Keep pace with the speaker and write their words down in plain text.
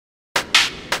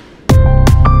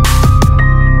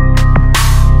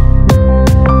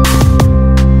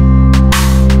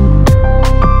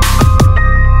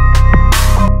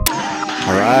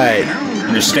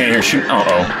there shooting.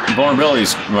 Uh-oh.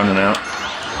 Vulnerability's running out.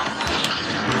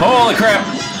 Holy crap!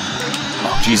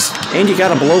 Oh, jeez. And you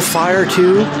gotta blow fire,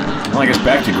 too? Well, I guess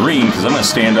back to green, because I'm gonna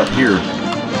stand up here.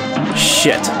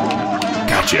 Shit.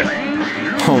 Gotcha.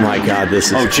 Oh my god, this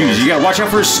is... Oh, jeez, you gotta watch out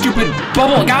for a stupid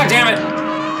bubble! God damn it!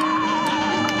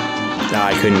 No,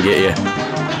 I couldn't get you.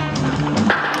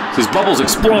 These bubbles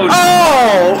explode.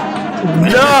 Oh!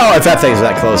 No! If that thing's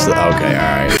that close to... Okay,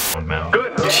 alright.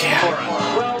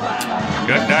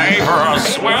 Good day for a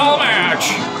swell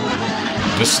match!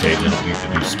 This stage I don't need to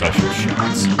do special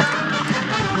shots.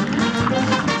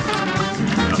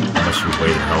 Unless you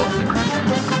wait out.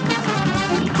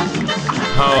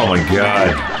 Oh my god.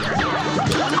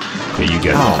 Okay, you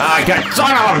get it. Oh. Ah, I got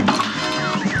son of a...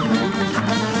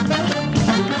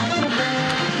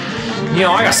 You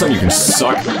know, I got something you can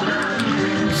suck.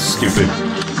 Stupid.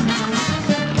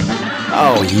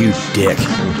 Oh, you dick.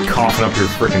 I'm coughing up your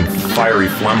freaking fiery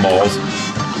phlegm balls.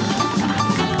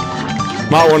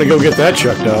 Might want to go get that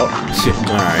checked out.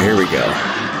 Alright, here we go.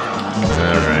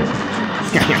 Alright.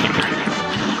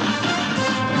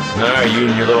 Alright, you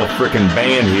and your little frickin'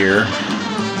 band here.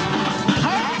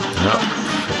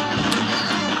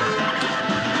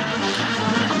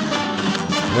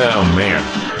 Oh, man.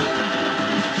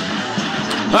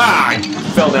 Ah! I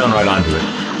fell down right onto it.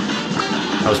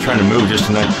 I was trying to move just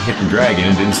to not hit the dragon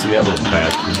and didn't see that little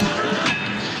bastard.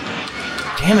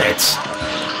 Damn it!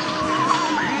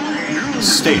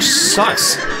 This stage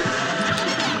sucks.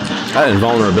 That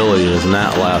invulnerability does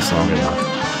not last long enough.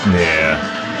 Yeah.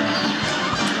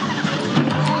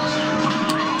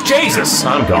 Jesus!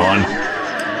 I'm gone.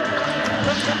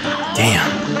 Damn.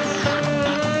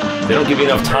 They don't give you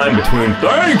enough time between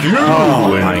thank you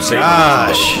Oh and my say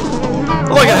gosh.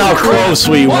 Look at how close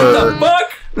we what were. the fuck?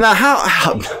 Now,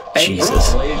 how...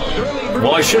 Jesus.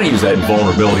 Well, I should have used that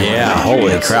invulnerability. Yeah,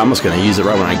 holy crap. I'm just going to use it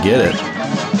right when I get it.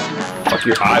 Fuck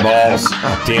your eyeballs.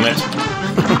 Oh, damn it.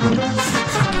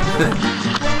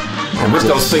 I'll rip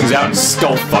those things out and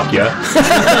skull fuck ya.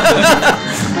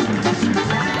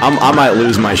 I might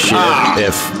lose my shit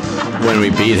if, when we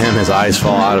beat him, his eyes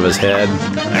fall out of his head.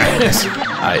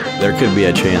 There could be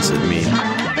a chance of me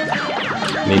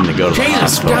needing to go to the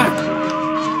hospital. God.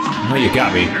 Oh, you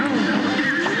got me.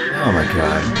 Oh my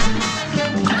god.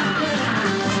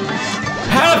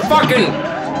 How the fucking...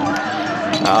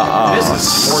 this is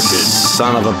fortunate.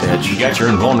 Son of a bitch. You got your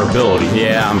invulnerability.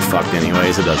 Yeah, I'm fucked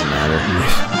anyways. It doesn't matter.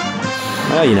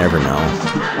 Well, you never know.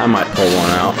 I might pull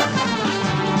one out.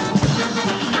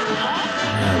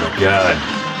 Oh my god.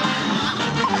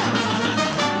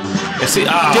 See,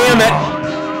 damn it!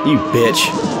 You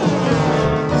bitch.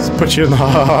 Let's put you in the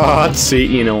hot seat,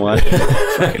 you know what?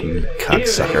 Fucking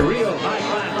cocksucker.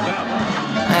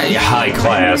 Hey, high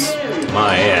class.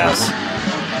 My ass.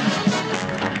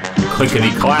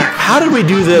 Clickety clack. How did we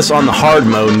do this on the hard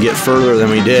mode and get further than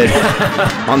we did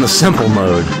on the simple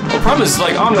mode? Well, the problem is,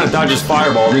 like, I'm gonna dodge his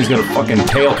fireball and he's gonna fucking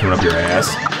tail coming up your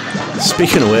ass.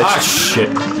 Speaking of which... Ah, shit.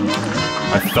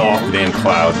 I fell off the damn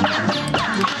cloud.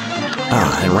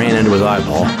 Ah, and ran into his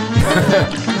eyeball.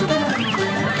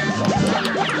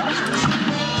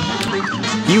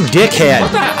 You dickhead!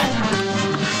 What the?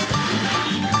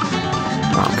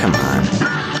 Oh, come on.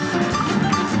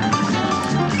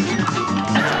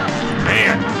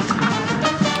 Man.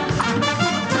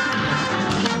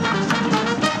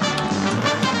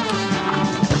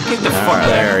 Get the fuck out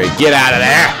there. Get out of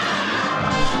there!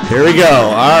 Here we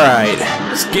go. Alright.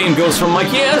 This game goes from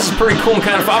like, yeah, this is pretty cool and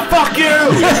kind of fun. Fuck you!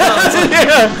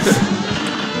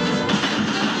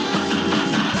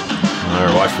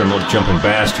 Alright, watch for them little jumping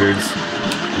bastards.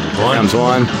 One. Comes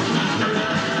one.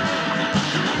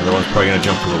 Other one's probably gonna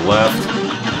jump to the left.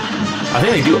 I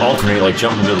think they do alternate, like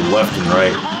jumping to the left and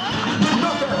right.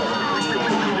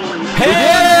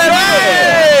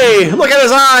 Hey! Look at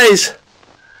his eyes!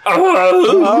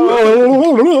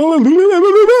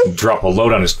 Drop a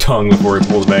load on his tongue before he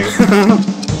pulls back.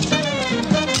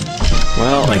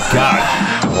 Well, my god.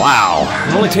 Wow.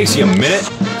 It only takes you a minute.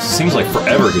 Seems like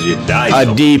forever because you died.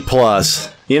 A D plus.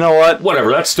 You know what?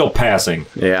 Whatever, that's still passing.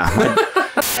 Yeah.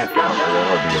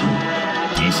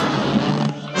 Decent.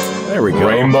 There we go.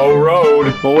 Rainbow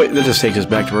Road. Well, wait, that just takes us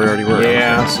back to where we already were.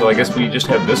 Yeah, so I guess we just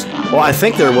have this. Well, I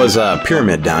think there was a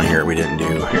pyramid down here we didn't do.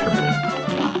 Pyramid.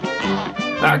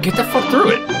 Ah, get the fuck through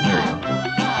it. There you go.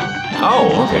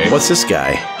 Oh, okay. What's this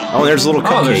guy? Oh, there's a little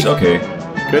cupcake. Oh, okay.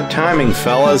 Good timing,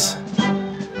 fellas.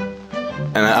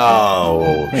 And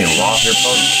Hey, lost your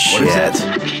phone. What is that?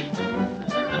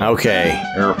 Okay.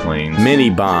 Airplanes. Mini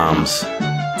bombs.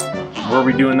 Where are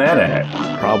we doing that at?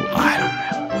 Probably. I don't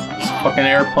know. This fucking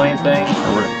airplane thing?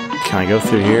 Can I go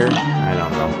through here? I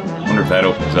don't know. I wonder if that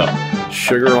opens up.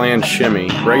 Sugarland Shimmy.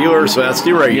 Regular, so that's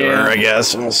the regular, I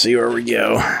guess. And we'll see where we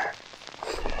go.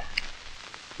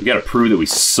 We gotta prove that we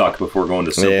suck before going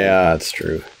to simple. Yeah, that's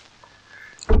true.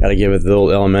 Gotta give it the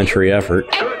old elementary effort.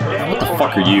 What the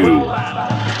fuck are you?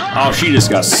 Oh, she just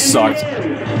got sucked.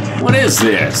 What is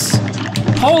this?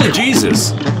 Holy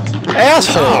Jesus.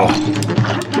 Asshole!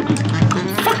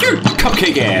 Fuck your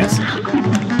cupcake ass.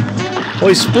 Well,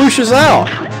 he splooshes out.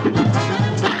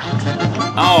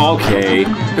 Oh, okay.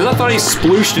 Because I thought he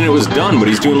splooshed and it was done, but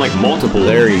he's doing like multiple.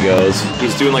 There he goes.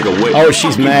 He's doing like a whip. Oh,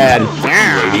 she's mad.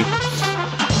 Lady.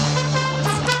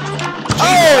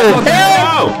 Oh,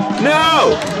 hell!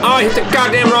 No! Oh, I hit the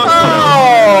goddamn wrong one.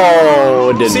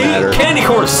 Oh, it didn't See, matter. candy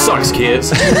corn sucks,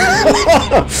 kids.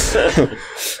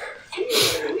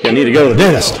 I need to go to the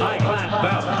dentist.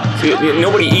 See,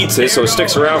 nobody eats it, so it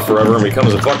sticks around forever and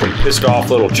becomes a fucking pissed off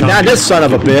little chunk. Now this son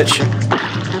of a bitch.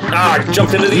 Ah, I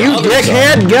jumped into the You other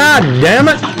dickhead! side. God damn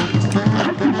it!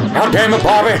 God damn it,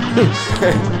 Bobby!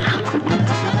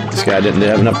 This guy didn't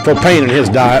have enough propane in his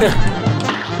diet.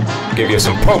 Give you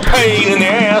some propane in the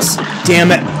ass.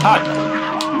 Damn it! Hot.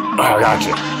 Oh,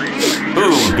 gotcha.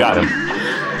 Boom, got him.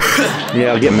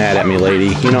 Yeah, get mad at me,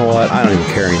 lady. You know what? I don't even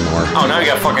care anymore. Oh, now you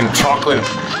got fucking chocolate.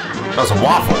 That's a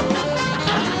waffle.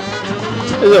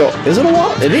 Is it a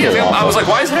waffle? It is a waffle. I was like,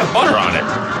 why does it have butter on it?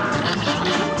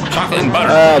 Chocolate and butter.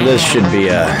 Oh, this should be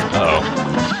a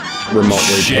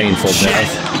remotely painful death.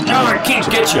 No, I can't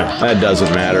get you. That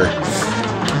doesn't matter.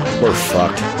 We're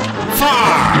fucked.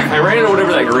 Fuck! I ran into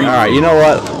whatever that green. Alright, you know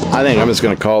what? I think I'm just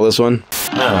gonna call this one.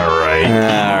 Alright.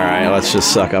 Alright, let's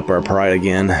just suck up our pride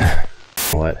again.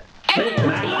 What?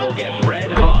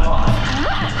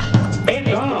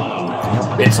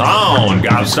 It's on,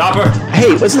 Gobstopper.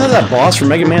 Hey, wasn't that boss from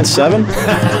Mega Man 7?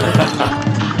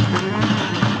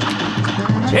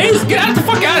 Jeez, get out the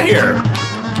fuck out of here!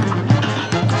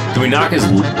 Do we knock his...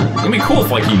 It'd be cool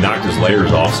if like he knocked his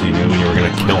layers off so you knew when you were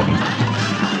gonna kill him.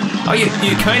 Oh, you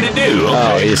kinda do, okay.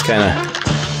 Oh, he's kinda...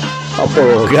 Oh, poor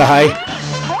little guy.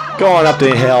 Going up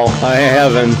to hell,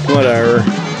 heaven, whatever.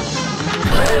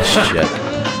 Shit.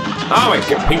 Oh my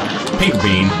god, pink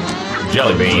bean.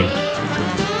 Jelly bean.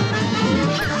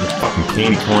 Fucking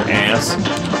candy corn ass.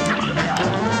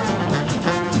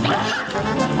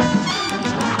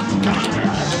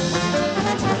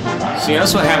 See,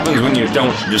 that's what happens when you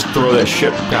don't just throw that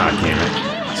shit. God damn it.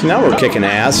 So now we're kicking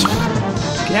ass.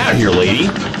 Get out of here, lady.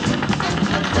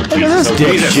 Look at this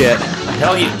dick shit. The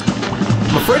hell you...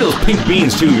 I'm afraid of those pink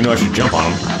beans, too. You know I should jump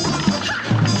on them.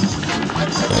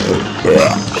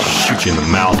 Shoot you in the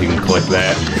mouth. You can collect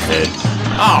that in your head.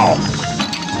 Oh!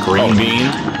 Green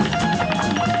bean.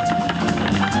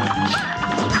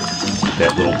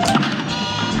 That little...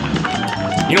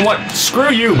 You know what? Screw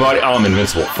you, buddy. Oh, I'm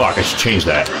invincible. Fuck, I should change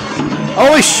that.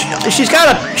 Oh, she's got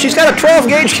a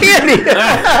 12-gauge candy.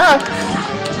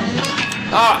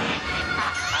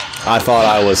 I thought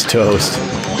I was toast.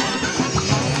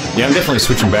 Yeah, I'm definitely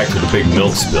switching back to the big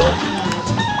milk spill.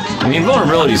 I mean,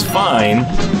 invulnerability's fine,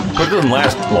 but it doesn't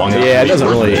last long enough. Yeah, it doesn't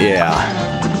really. Yeah.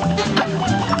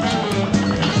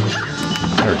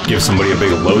 Or give somebody a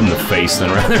big load in the face,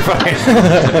 then rather fine.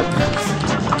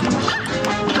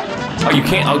 Oh, you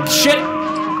can't. Oh, shit!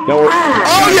 No,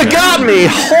 oh, you got me!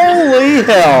 Holy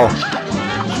hell!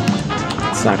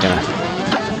 It's not gonna...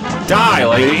 Die,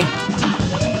 lady!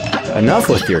 Enough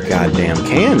with your goddamn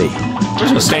candy. I'm just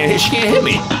gonna stand here. She can't hit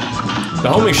me. The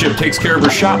homing ship takes care of her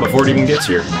shot before it even gets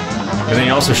here. And then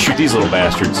you also shoot these little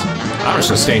bastards. I'm just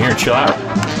gonna stand here and chill out.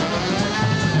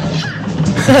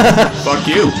 Fuck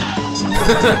you.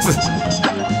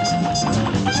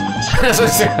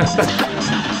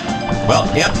 Well,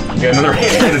 yeah, got another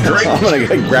hand and a drink. I'm gonna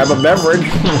go grab a beverage.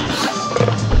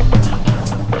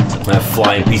 That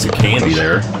flying piece of candy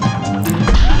there.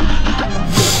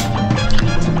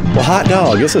 Well, hot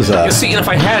dog. This is a. You see, and if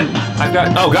I had, I've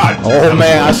got. Oh God. Oh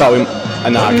man, I thought we a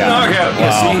knockout. Knockout.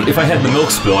 Yeah, Wow. see, if I had the milk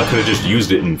spill, I could have just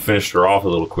used it and finished her off a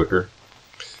little quicker.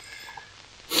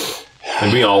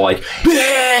 And be all like,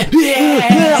 Yeah,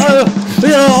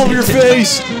 over your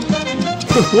face.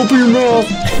 Open your mouth.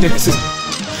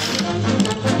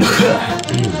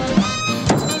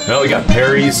 Well, we got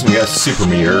parries, we got super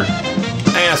meter.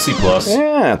 C+.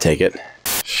 Yeah, I'll take it.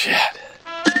 Shit.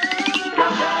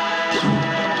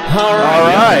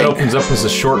 Alright. That opens up as a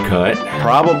shortcut.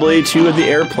 Probably to the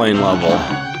airplane level.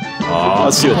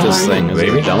 Let's see what this thing is.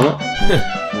 Baby. A donut?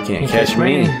 Can't catch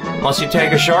me. Unless you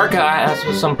take a shortcut, that's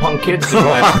what some punk kids do. It's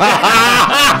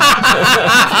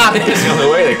the only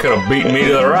way they could have beaten me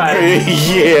to the right.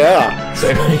 Yeah. So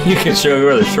you can show me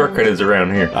where the shortcut is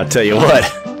around here. I'll tell you what.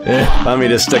 Let me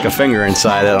just stick a finger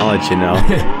inside it, I'll let you know.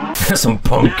 Some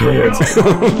punk kids.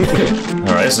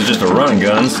 Alright, this is just a run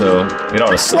gun, so it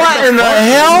ought to suck. What in the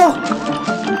hell?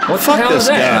 What Fuck the hell this is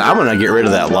that? gun. I'm gonna get rid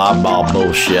of that lob ball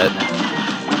bullshit.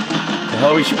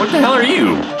 What the hell are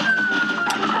you?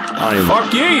 I don't even...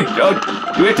 Fuck you!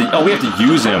 Oh, we have to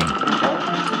use him.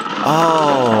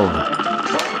 Oh.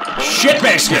 Shit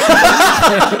basket!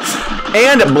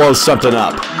 And it blows something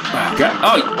up.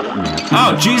 God.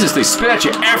 Oh, Jesus, they spit at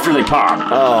you after they pop.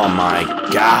 Oh my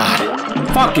god.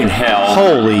 Fucking hell.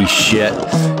 Holy shit.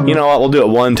 You know what, we'll do it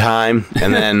one time,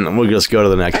 and then we'll just go to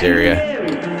the next area.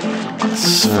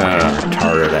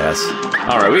 Retarded ass.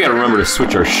 Alright, we gotta remember to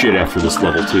switch our shit after this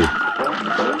level, too.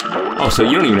 Oh, so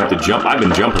you don't even have to jump. I've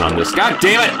been jumping on this. God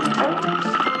damn it!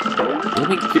 Let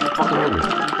me get fucking over.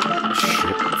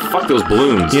 Shit. Fuck those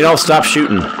balloons. You know, stop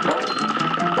shooting.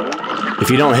 If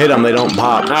you don't hit them, they don't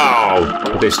pop. Oh,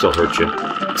 but they still hurt you.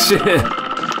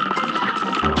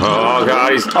 Oh,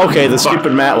 guys. Okay, the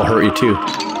stupid mat will hurt you too.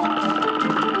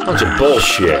 Bunch of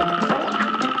bullshit.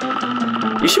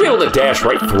 You should be able to dash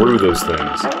right through those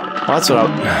things. Well, that's what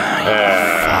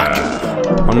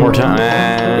Fuck. One more time.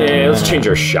 Yeah, let's change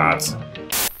our shots.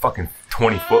 Fucking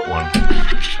 20-foot one.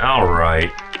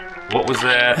 Alright. What was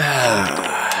that?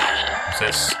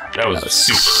 That was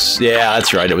super. Yeah,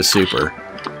 that's right, it was super.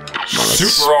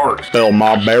 Super art. Spill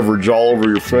my beverage all over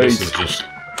your face. This is just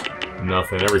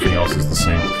nothing. Everything else is the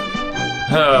same.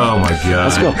 Oh my god.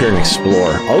 Let's go up here and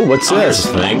explore. Oh, what's this?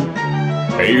 Thing.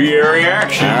 Aviary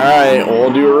action. Alright,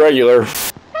 we'll do a regular.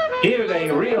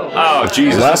 Oh,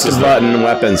 Jesus. Left button,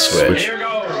 weapon switch.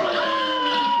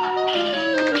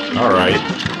 Alright.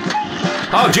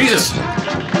 Oh, Jesus!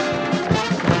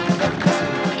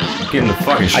 Getting the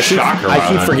fucking shocker I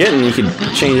keep forgetting you can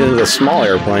change it into the small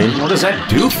airplane. What does that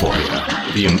do for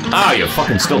you? You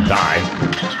fucking still die.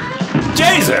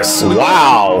 Jesus!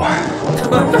 Wow!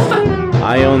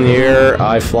 I own the air,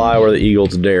 I fly where the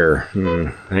eagles dare.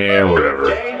 Yeah,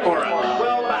 whatever.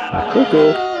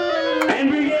 Cool.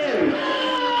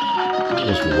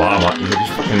 Just lob on you.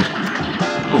 Just fucking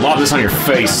lob this on your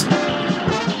face.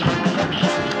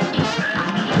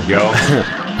 There you go.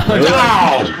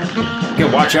 Ow! You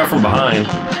gotta watch out from behind.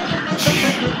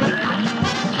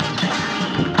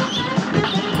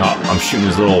 Oh, I'm shooting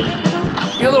these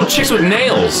little chicks with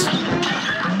nails.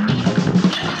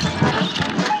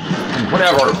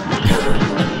 Whatever.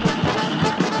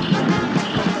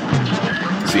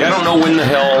 See, I don't know when the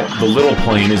hell the little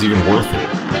plane is even worth it.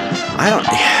 I don't...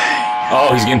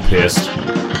 Oh, he's getting pissed.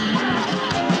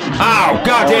 Ow,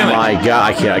 god damn it! Oh my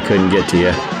god, I couldn't get to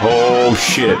you. Oh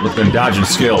shit, look at them dodging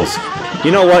skills.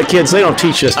 You know what, kids? They don't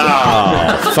teach us to...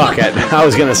 Oh, fuck it. I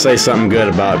was gonna say something good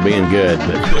about being good,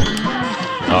 but...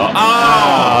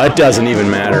 Oh, it doesn't even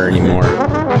matter anymore.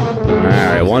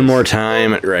 Alright, one more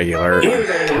time at regular.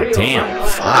 Damn,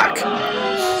 fuck.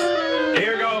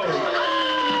 Here goes.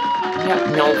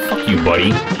 Yeah, no, fuck you,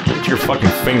 buddy. Get your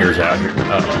fucking fingers out here.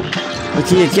 Uh-oh.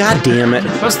 Okay, god damn it. The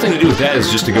best thing to do with that is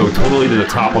just to go totally to the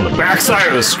top on the back side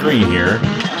of the screen here.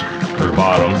 Or the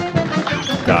bottom.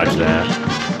 Dodge that.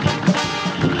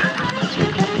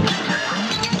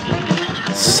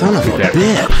 Son of a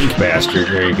bitch. Pink bastard.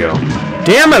 There you go.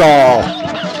 Damn it all!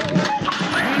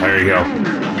 There you go.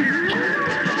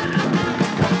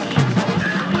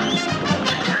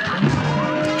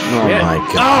 Oh my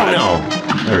god. Oh no!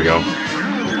 There we go.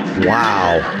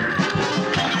 Wow.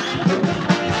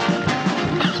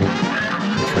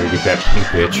 Try to get that pink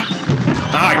bitch.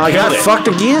 Ah, I got fucked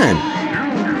again.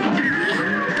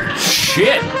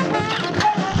 Shit!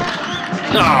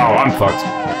 No, I'm fucked.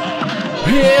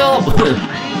 Help!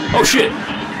 Oh shit!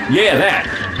 Yeah, that.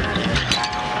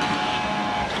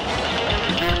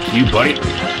 You, buddy.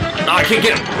 Oh, I can't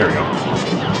get him. There we go.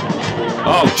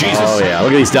 Oh, Jesus. Oh, yeah.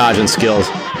 Look at these dodging skills.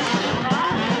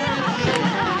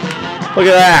 Look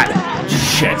at that.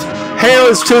 Shit.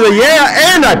 Hails to the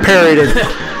yeah, and I parried it.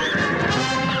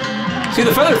 See,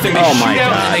 the feather thing, they shoot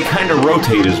out and they kind of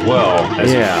rotate as well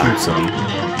as you shoot them.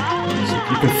 So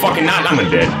you can fucking not... I'm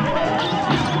dead.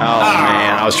 Oh,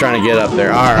 man. I was trying to get up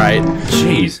there. All right.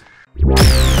 Jeez.